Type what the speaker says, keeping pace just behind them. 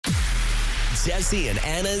Jesse and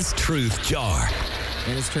Anna's Truth Jar.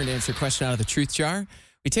 And it's turn to answer a question out of the Truth Jar.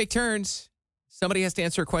 We take turns. Somebody has to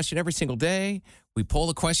answer a question every single day. We pull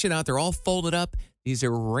the question out. They're all folded up. These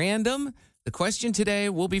are random. The question today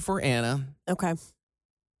will be for Anna. Okay.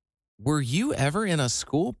 Were you ever in a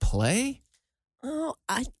school play? Oh,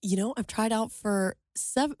 I've tried out for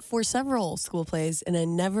several school plays and I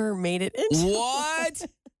never made it into What?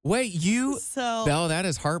 Wait, you? So No, that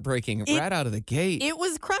is heartbreaking right out of the gate. it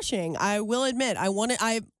was crushing. I will admit.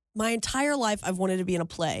 My entire life I've wanted to be in a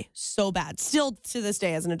play so bad. Still to this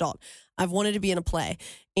day as an adult, I've wanted to be in a play.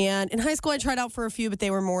 And in high school I tried out for a few, but they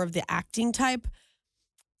were more of the acting type.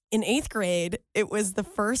 In 8th grade, it was the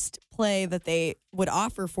first play that they would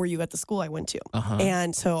offer for you at the school I went to. Uh-huh.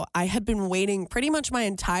 And so I had been waiting pretty much my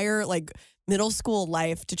entire middle school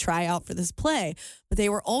life to try out for this play, but they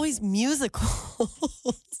were always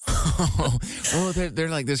musicals. Oh, they're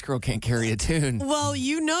like, this girl can't carry a tune. Well,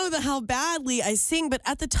 you know how badly I sing, but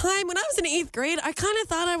at the time when I was in 8th grade, I kind of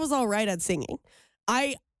thought I was all right at singing.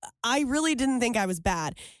 I really didn't think I was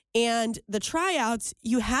bad. And the tryouts,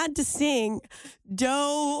 you had to sing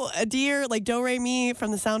Do, Dear, like Do, Re, Mi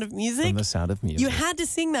from The Sound of Music. From The Sound of Music. You had to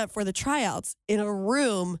sing that for the tryouts in a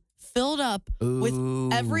room filled up with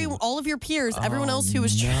all of your peers, everyone else who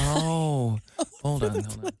was trying. No. Hold on.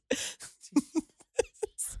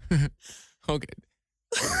 Okay.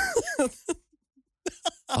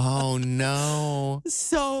 Oh, no.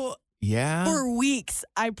 So Yeah. for weeks,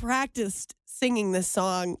 I practiced singing this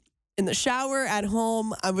song in the shower, at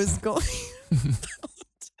home. I was going.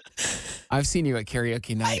 I've seen you at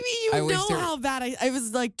karaoke night. I mean, how bad I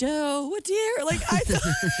was like, Do, dear. Like, I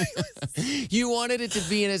thought. You wanted it to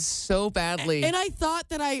be in it so badly. And I thought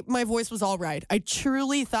that my voice was all right. I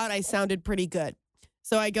truly thought I sounded pretty good.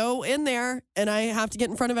 So I go in there and I have to get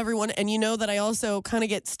in front of everyone. And you know that I also kind of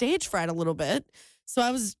get stage fright a little bit. So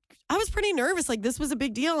I was pretty nervous. Like, this was a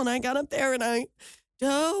big deal. And I got up there and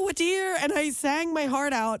Do, dear. And I sang my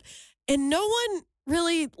heart out. And no one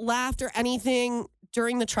really laughed or anything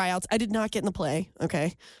during the tryouts. I did not get in the play.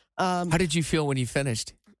 Okay. How did you feel when you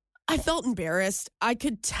finished? I felt embarrassed. I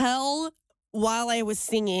could tell while I was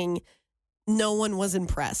singing, no one was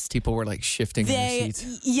impressed. People were like shifting in their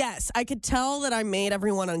seats. Yes, I could tell that I made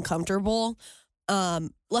everyone uncomfortable.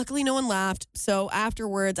 Luckily, no one laughed. So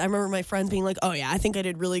afterwards, I remember my friends being like, "Oh yeah, I think I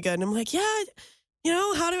did really good." And I'm like, "Yeah,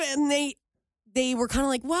 And they were kind of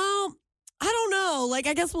like, "Well, I don't know. Like,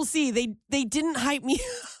 I guess we'll see." They didn't hype me.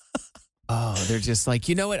 Oh, they're just like,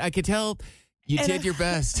 you know what? I could tell you did your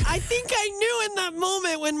best. I think I knew in that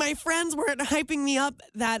moment when my friends weren't hyping me up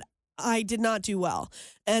that I did not do well.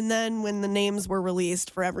 And then when the names were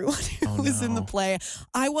released for everyone who was in the play,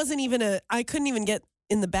 I couldn't even get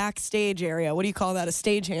in the backstage area. What do you call that? A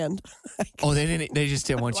stagehand. Oh, they just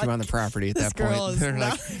didn't want you on the property at that point. They're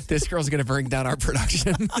like, this girl's going to bring down our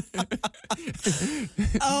production.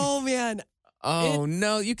 Oh, man. Oh,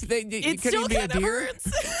 no. You couldn't even be a deer?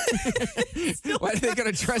 Why are they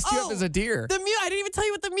going to dress you up as a deer? I didn't even tell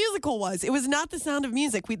you what the musical was. It was not The Sound of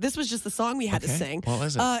Music. This was just the song we had to sing. What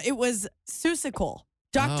was it? It was Seussical.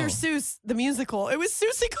 Dr. Seuss, the musical. It was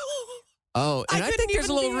Seussical. Oh, and I think there's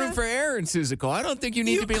a little room for error in Seussical. I don't think you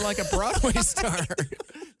need to be like a Broadway star.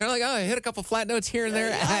 They're like, I hit a couple flat notes here and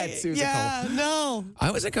there at Seussical. Yeah, no.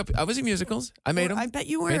 I was in musicals. I made them. I bet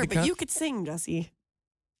you were, but you could sing, Jesse.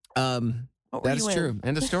 That is true.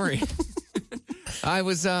 End of story. I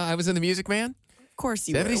was in The Music Man. Of course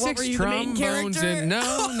you were. 76 What, were you the main trombones character?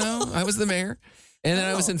 No, I was the mayor. And then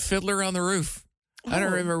I was in Fiddler on the Roof. I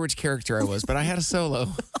don't remember which character I was, but I had a solo.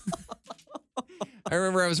 I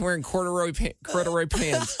remember I was wearing corduroy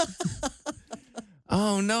pants.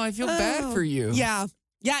 Oh no, I feel bad for you. Yeah.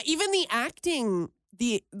 Yeah, even the acting,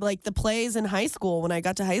 the plays in high school, when I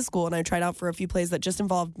got to high school and I tried out for a few plays that just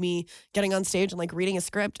involved me getting on stage and like reading a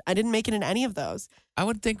script, I didn't make it in any of those. I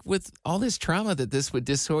would think with all this trauma that this would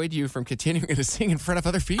dissuade you from continuing to sing in front of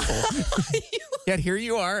other people. Yet here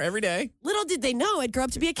you are every day. Little did they know I'd grow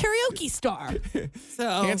up to be a karaoke star.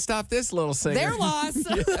 So can't stop this little singer. Their loss.